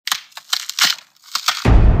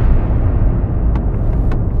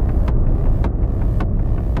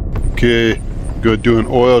Okay, go do an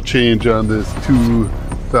oil change on this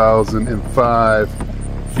 2005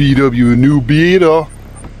 VW New Beetle.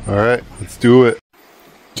 Alright, let's do it.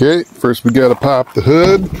 Okay, first we gotta pop the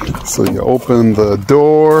hood. So you open the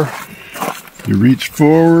door, you reach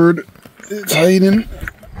forward, it's hiding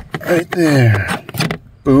right there.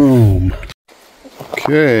 Boom.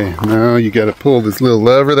 Okay, now you gotta pull this little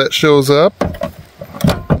lever that shows up.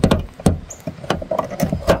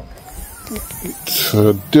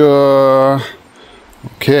 Ta-da!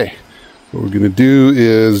 Okay, what we're gonna do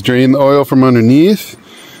is drain the oil from underneath,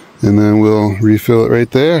 and then we'll refill it right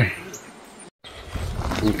there.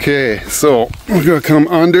 Okay, so we're gonna come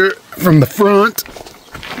under from the front,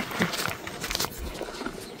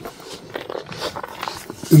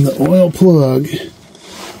 and the oil plug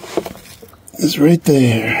is right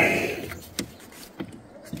there.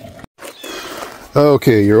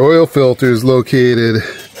 Okay, your oil filter is located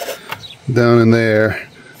down in there,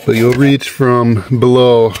 but you'll reach from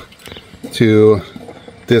below to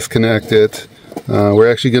disconnect it. We're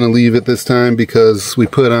actually going to leave it this time because we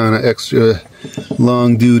put on an extra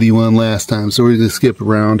long duty one last time, so we're going to skip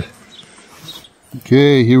around.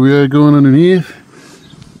 Okay, here we are going underneath.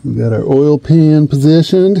 We got our oil pan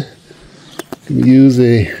positioned. We use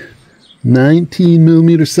a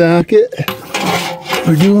 19mm socket.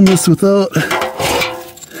 We're doing this without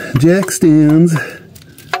jack stands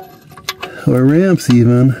or ramps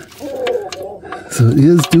even, so it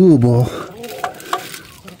is doable.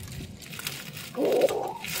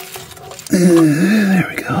 There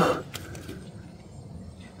we go.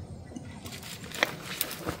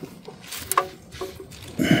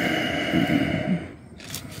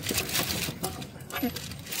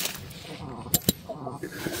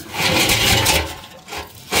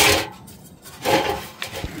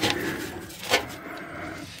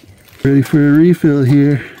 Ready for a refill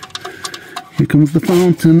here. Here comes the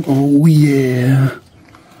fountain. Oh yeah.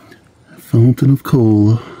 Fountain of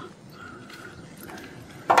cola.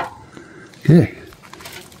 Okay.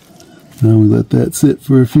 Now we let that sit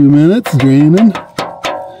for a few minutes, draining.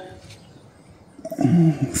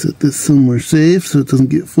 Set this somewhere safe so it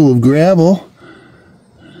doesn't get full of gravel.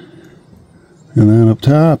 And then up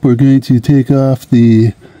top we're going to take off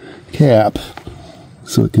the cap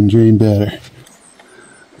so it can drain better.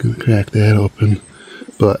 Gonna crack that open,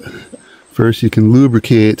 but first you can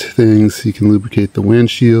lubricate things. You can lubricate the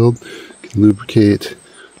windshield, you can lubricate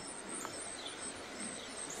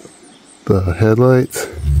the headlights.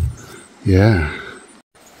 Yeah.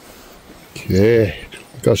 Okay,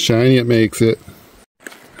 look how shiny it makes it.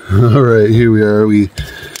 Alright, here we are. We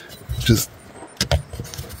just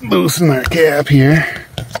loosen our cap here.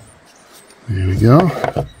 There we go.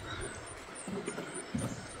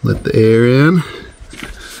 Let the air in.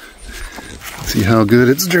 See how good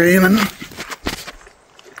it's draining.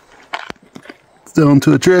 It's down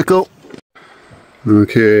to a trickle.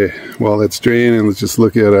 Okay, while it's draining, let's just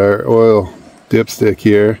look at our oil dipstick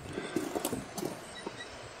here.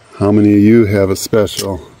 How many of you have a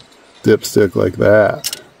special dipstick like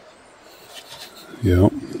that?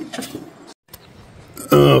 Yep.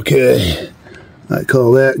 Okay, I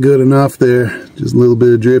call that good enough there. Just a little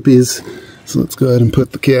bit of drippies. So let's go ahead and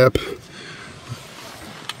put the cap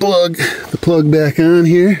plug back on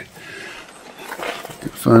here.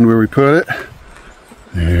 Find where we put it.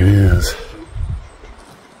 There it is.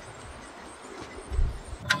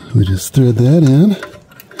 We just thread that in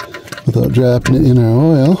without dropping it in our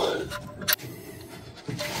oil.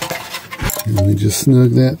 And we just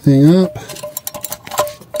snug that thing up.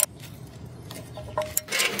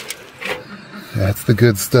 That's the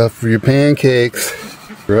good stuff for your pancakes.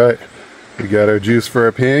 Right, we got our juice for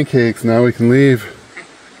our pancakes. Now we can leave.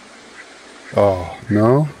 Oh,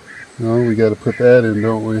 no? No, we gotta put that in,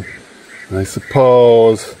 don't we? I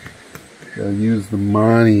suppose. Gotta use the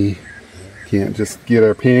money. Can't just get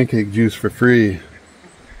our pancake juice for free.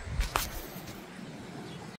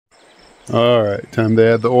 Alright, time to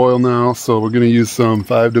add the oil now. So we're gonna use some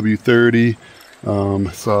 5W30.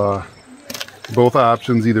 Saw both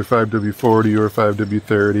options, either 5W40 or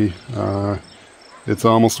 5W30. It's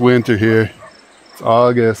almost winter here. It's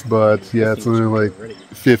August, but yeah, it's only like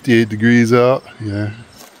 58 degrees out. Yeah,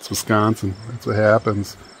 it's Wisconsin. That's what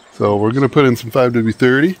happens. So we're going to put in some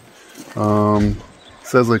 5W30. It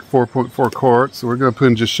says like 4.4 quarts, so we're going to put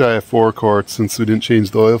in just shy of 4 quarts since we didn't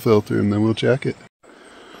change the oil filter, and then we'll check it.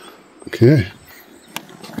 Okay,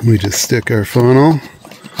 we just stick our funnel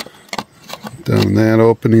down in that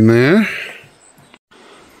opening there.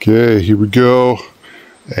 Okay, here we go.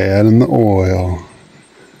 Adding the oil.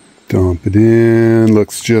 Dump it in.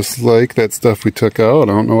 Looks just like that stuff we took out.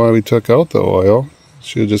 I don't know why we took out the oil.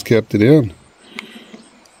 Should have just kept it in.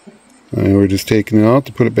 And we're just taking it out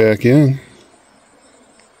to put it back in.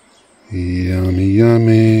 Yummy,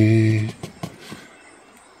 yummy.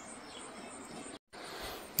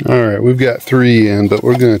 Alright, we've got 3 in, but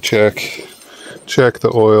we're going to check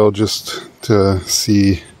the oil just to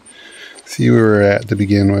see where we're at to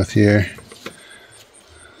begin with here.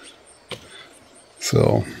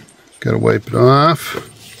 So, got to wipe it off.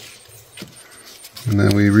 And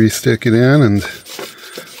then we re-stick it in and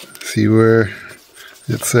see where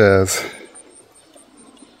it says.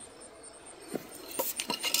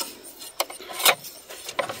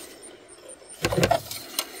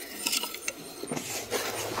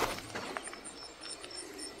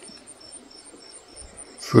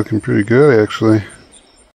 It's looking pretty good, actually.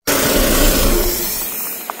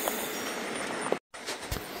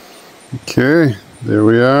 Okay, there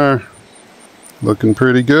we are. Looking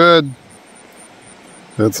pretty good.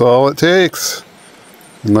 That's all it takes.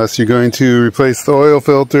 Unless you're going to replace the oil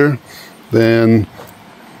filter, then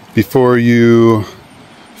before you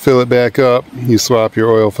fill it back up, you swap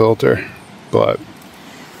your oil filter. But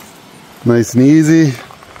nice and easy.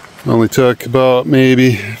 Only took about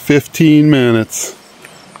maybe 15 minutes.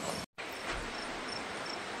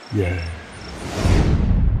 Yeah.